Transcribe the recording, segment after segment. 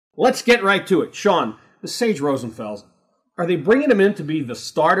Let's get right to it. Sean, the Sage Rosenfels, are they bringing him in to be the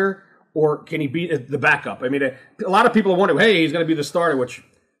starter, or can he be the backup? I mean, a lot of people are wondering, hey, he's going to be the starter, which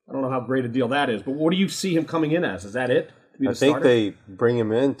I don't know how great a deal that is. But what do you see him coming in as? Is that it? I think they bring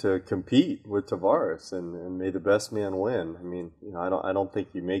him in to compete with Tavares and may the best man win. I mean, I don't think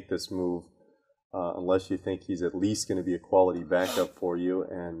you make this move unless you think he's at least going to be a quality backup for you.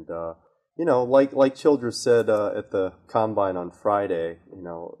 And like Childress said at the Combine on Friday,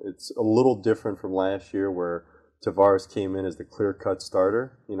 it's a little different from last year where Tavares came in as the clear-cut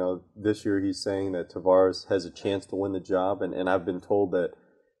starter. This year he's saying that Tavares has a chance to win the job, and I've been told that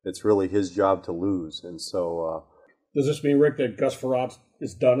it's really his job to lose. And so... does this mean, Rick, that Gus Frerotte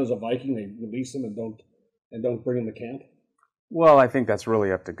is done as a Viking? They release him and don't bring him to camp? Well, I think that's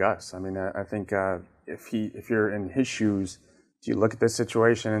really up to Gus. I mean, I think if you're in his shoes, do you look at this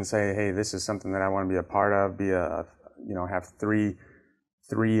situation and say, hey, this is something that I want to be a part of, have three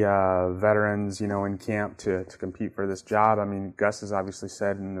veterans, in camp to compete for this job? I mean, Gus has obviously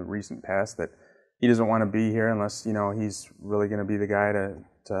said in the recent past that he doesn't want to be here unless, he's really going to be the guy to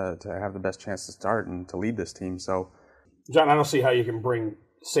have the best chance to start and to lead this team. So, John, I don't see how you can bring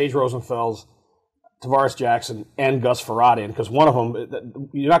Sage Rosenfels, Tavares Jackson, and Gus Frerotte in, because one of them,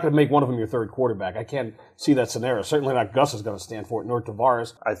 you're not going to make one of them your third quarterback. I can't see that scenario. Certainly not Gus is going to stand for it, nor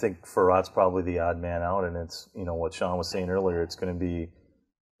Tavares. I think Freratte's probably the odd man out, and it's, what Sean was saying earlier, it's going to be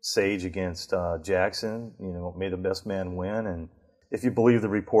Sage against Jackson. May the best man win. And if you believe the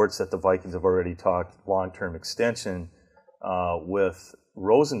reports that the Vikings have already talked long-term extension with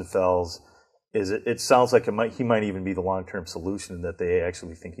Rosenfels, it sounds like he might even be the long-term solution, that they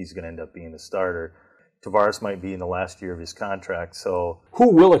actually think he's going to end up being the starter. Tavares might be in the last year of his contract. So, who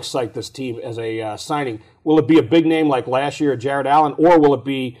will excite this team as a signing? Will it be a big name like last year, Jared Allen, or will it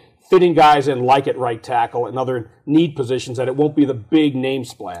be fitting guys in like at right tackle and other need positions that it won't be the big name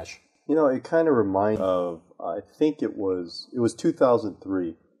splash? It kind of reminds of, I think it was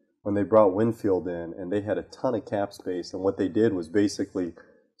 2003 when they brought Winfield in, and they had a ton of cap space, and what they did was basically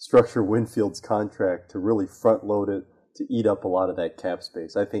structure Winfield's contract to really front load it to eat up a lot of that cap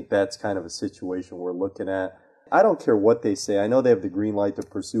space. I think that's kind of a situation we're looking at. I don't care what they say. I know they have the green light to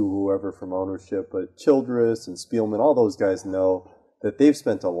pursue whoever from ownership, but Childress and Spielman, all those guys know that they've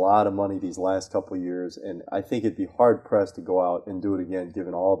spent a lot of money these last couple of years, and I think it'd be hard-pressed to go out and do it again,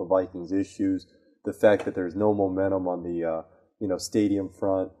 given all the Vikings issues, the fact that there's no momentum on the stadium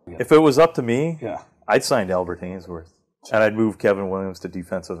front. If it was up to me, yeah, I'd sign Albert Haynesworth. And I'd move Kevin Williams to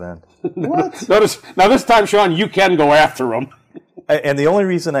defensive end. What? Now this time, Sean, you can go after him. And the only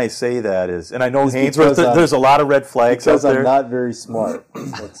reason I say that is, and I know Haynesworth, there's a lot of red flags out there. Because I'm not very smart.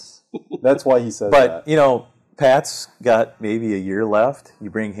 That's why he says that. But, Pat's got maybe a year left. You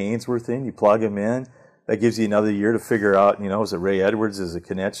bring Haynesworth in, you plug him in. That gives you another year to figure out, is it Ray Edwards, is it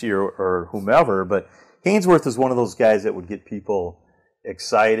Kenichi, or whomever. But Haynesworth is one of those guys that would get people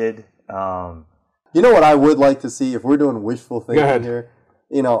excited. You know what I would like to see, if we're doing wishful thinking here?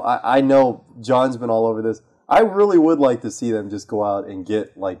 I know John's been all over this. I really would like to see them just go out and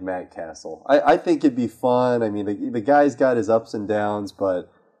get, like, Matt Castle. I think it'd be fun. I mean, the guy's got his ups and downs,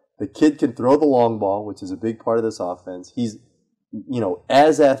 but the kid can throw the long ball, which is a big part of this offense. He's,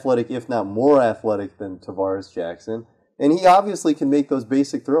 as athletic, if not more athletic than Tavares Jackson. And he obviously can make those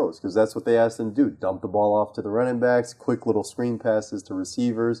basic throws, because that's what they asked him to do. Dump the ball off to the running backs, quick little screen passes to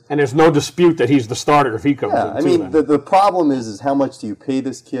receivers. And there's no dispute that he's the starter if he comes in. Yeah, I mean, the problem is how much do you pay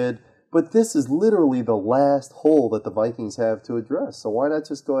this kid? But this is literally the last hole that the Vikings have to address. So why not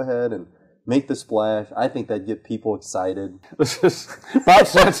just go ahead and make the splash? I think that'd get people excited. This is Bob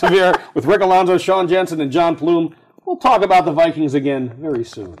Sansevere with Rick Alonso, Sean Jensen, and John Plume. We'll talk about the Vikings again very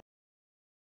soon.